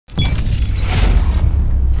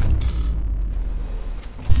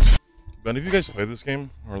But if you guys play this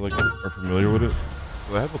game or like are familiar with it,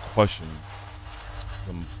 well, I have a question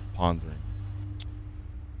I'm pondering.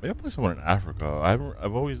 Maybe I play somewhere in Africa.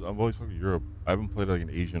 I've always fucked with Europe. I haven't played like an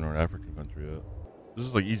Asian or an African country yet. This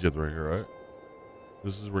is like Egypt right here, right?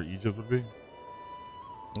 This is where Egypt would be.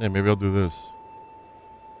 Yeah, maybe I'll do this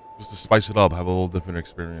just to spice it up, have a little different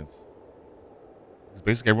experience. Because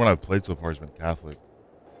basically everyone I've played so far has been Catholic.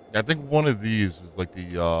 Yeah, I think one of these is like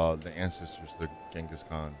the ancestors to Genghis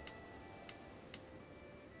Khan.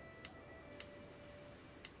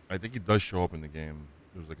 I think he does show up in the game.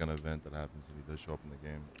 There's like an event that happens and he does show up in the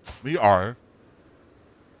game. We are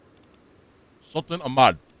Sultan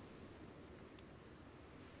Ahmad.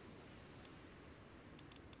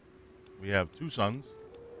 We have two sons.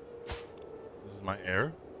 This is my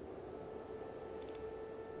heir.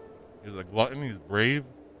 He's a glutton. He's brave.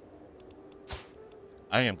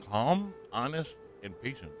 I am calm, honest, and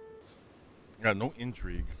patient. I got no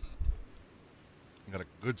intrigue. I got a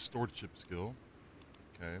good stewardship skill.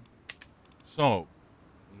 Okay. So,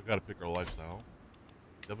 we got to pick our lifestyle.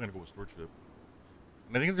 Definitely gonna go with stewardship.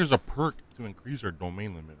 And I think there's a perk to increase our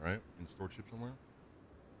domain limit, right? In stewardship somewhere.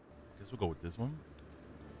 Guess we'll go with this one.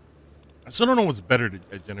 I still don't know what's better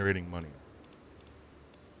at generating money.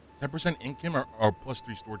 10% income or plus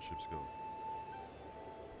 3 stewardship skill.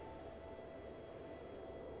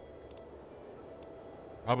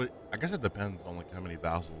 Probably, I guess it depends on like how many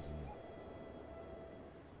vassals. And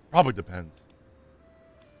probably depends.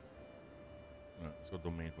 Alright, let's go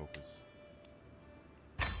domain focus.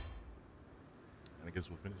 And I guess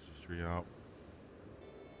we'll finish this tree out.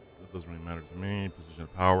 That doesn't really matter to me. Position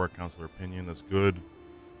of power, counselor opinion, that's good.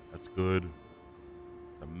 That's good.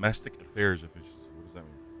 Domestic affairs efficiency. What does that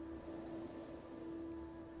mean?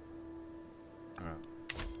 Alright.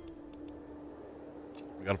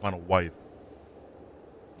 We gotta find a wife.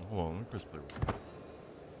 Hold on, let me press play.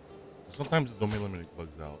 Sometimes the domain limit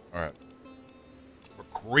bugs out. Alright. We're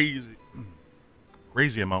crazy.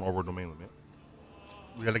 Crazy amount over domain limit.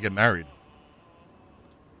 We gotta get married.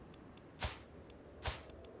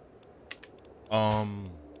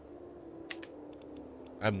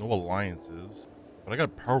 I have no alliances. But I got a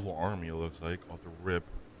powerful army, it looks like, off the rip.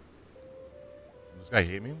 Does this guy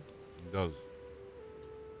hate me? He does.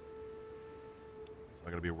 So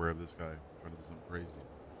I gotta be aware of this guy. Trying to do something crazy.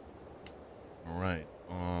 Alright.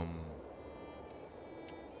 So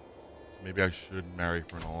maybe I should marry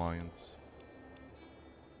for an alliance.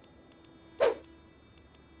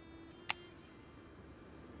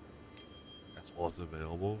 That's all that's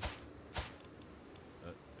available.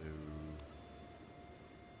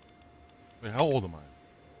 Wait, how old am I?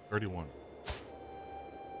 31.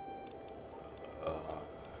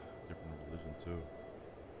 Different religion too.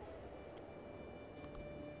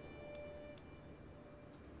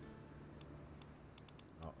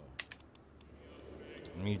 How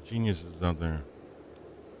many geniuses out there?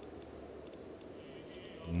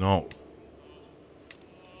 No.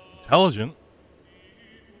 Intelligent?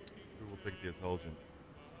 We will take the intelligent.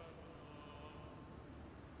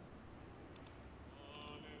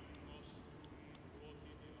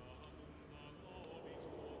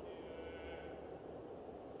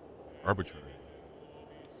 Arbitrary.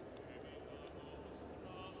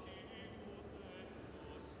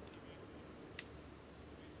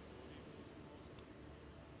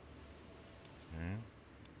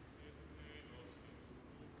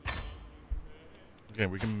 Okay,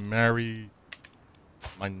 we can marry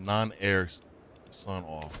my non-heir son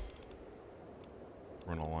off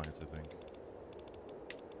for an alliance, I think.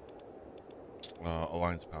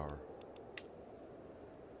 Alliance power.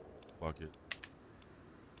 Fuck it.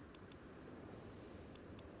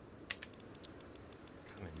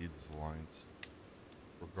 Kinda need this alliance.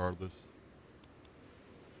 Regardless.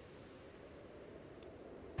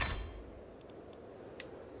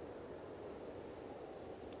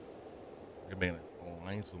 I can make an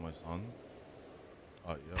alliance with my son.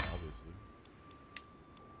 Yeah, obviously.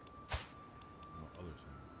 My other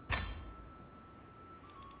son.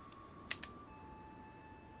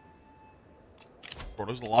 Bro,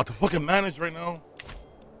 there's a lot to fucking manage right now.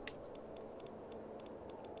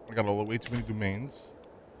 I got way too many domains.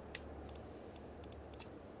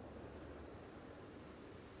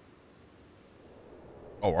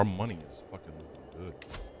 Oh, our money is fucking good.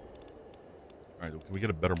 Alright, can we get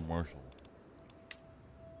a better marshal?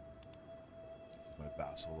 He's my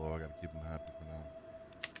vassal, though. I gotta keep him happy for now.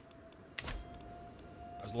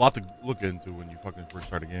 There's a lot to look into when you fucking first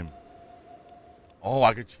start a game. Oh,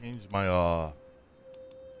 I could change my,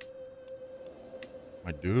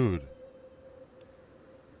 my dude.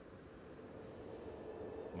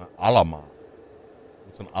 My alama.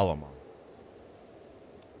 What's an alama?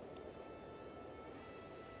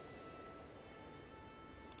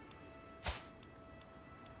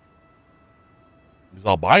 He's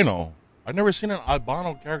albino. I've never seen an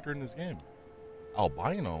albino character in this game.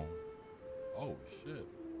 Albino? Oh, shit.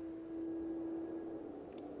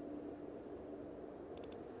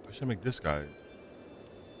 I should make this guy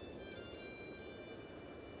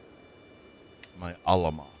my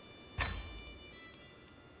Alama.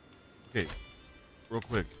 Okay, real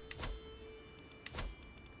quick.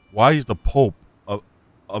 Why is the Pope a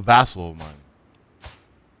vassal of mine?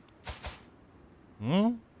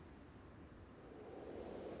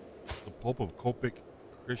 The Pope of Copic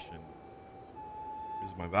Christian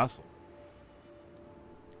is my vassal.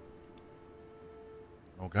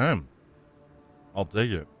 Okay. I'll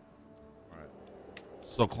take it. Alright.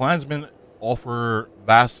 So clansmen offer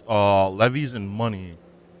vast levies and money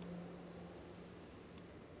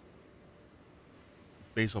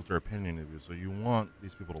based off their opinion of you. So you want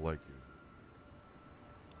these people to like you.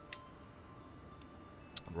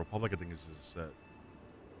 The Republic, I think, is just set.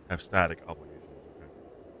 Have static obligations. Okay.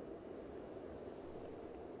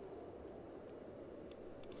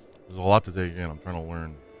 There's a lot to take in. I'm trying to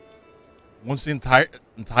learn. Once the entire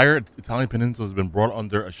Italian peninsula has been brought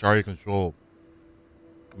under Ashari control,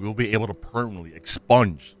 we will be able to permanently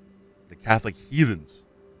expunge the Catholic heathens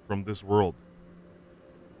from this world.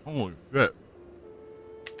 Holy shit.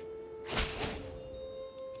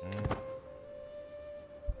 Okay.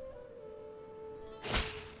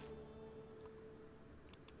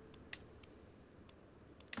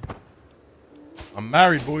 I'm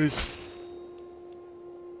married, boys.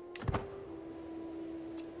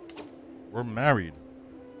 We're married.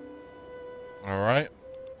 All right.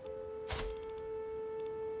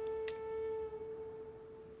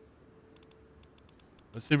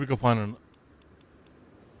 Let's see if we can find an...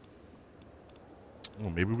 Oh,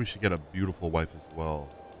 maybe we should get a beautiful wife as well.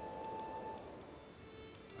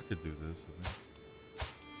 I could do this, I think.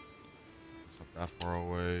 It's not that far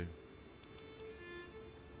away.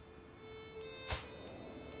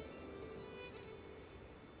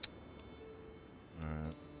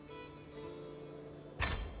 Alright.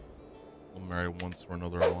 We'll marry once for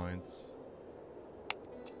another alliance.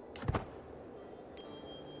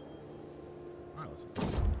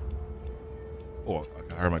 Oh, I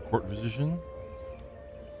can hire my court physician.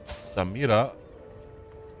 Samira.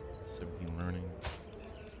 17 learning.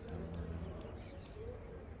 10 learning.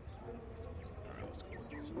 Alright, let's go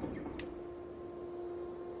with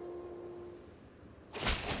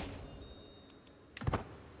Samira.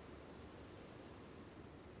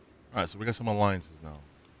 Alright, so we got some alliances now.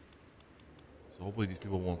 So hopefully these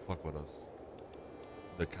people won't fuck with us.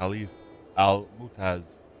 The Caliph Al-Mutaz.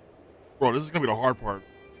 Bro, this is gonna be the hard part.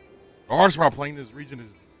 The hardest part playing this region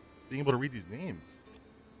is being able to read these names.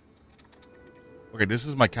 Okay, this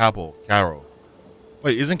is my capital, Cairo.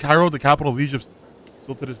 Wait, isn't Cairo the capital of Egypt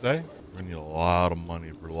still to this day? We're gonna need a lot of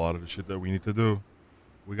money for a lot of the shit that we need to do.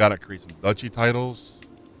 We gotta create some duchy titles.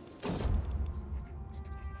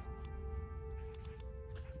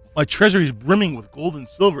 My treasury is brimming with gold and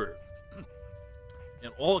silver.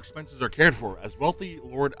 And all expenses are cared for. As a wealthy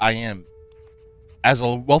lord, I am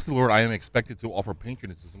expected to offer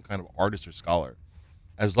patronage to some kind of artist or scholar.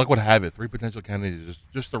 As luck would have it, 3 potential candidates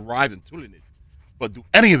just arrived in Tulinit. But do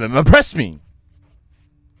any of them impress me?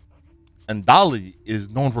 And Dali is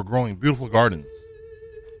known for growing beautiful gardens.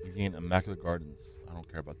 You gain immaculate gardens. I don't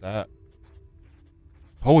care about that.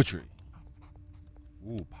 Poetry.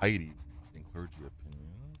 Ooh, piety and clergy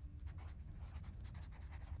opinion.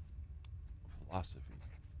 Philosophy.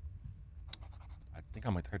 I think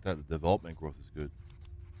I might type that. The development growth is good.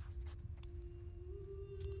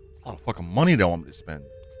 It's a lot of fucking money they want me to spend.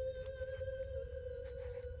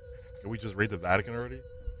 Can we just raid the Vatican already?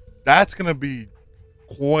 That's gonna be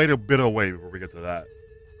quite a bit away before we get to that.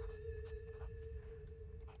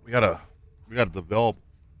 We gotta develop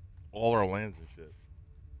all our lands and shit.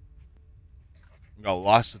 We got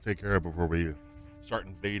lots to take care of before we start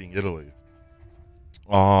invading Italy.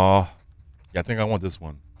 Yeah, I think I want this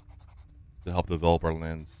one to help develop our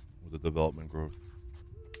lands with the development growth.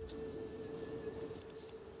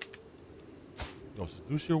 Yo,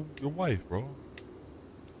 seduce your wife, bro.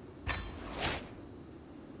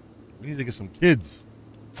 We need to get some kids,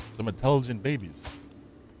 some intelligent babies.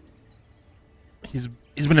 He's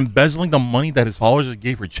been embezzling the money that his followers just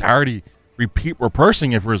gave for charity,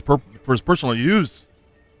 repurposing it for his personal use.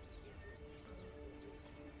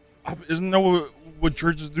 Isn't that what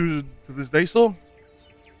churches do to this day still?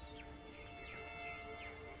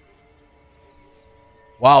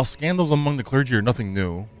 While scandals among the clergy are nothing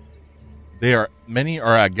new, many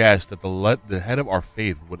are aghast that the head of our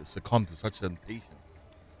faith would succumb to such temptations.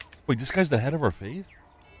 Wait, this guy's the head of our faith?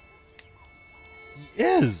 He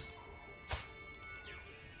is.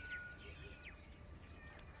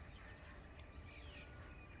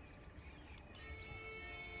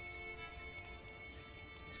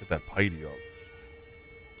 that piety up.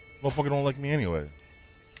 Motherfucker don't like me anyway.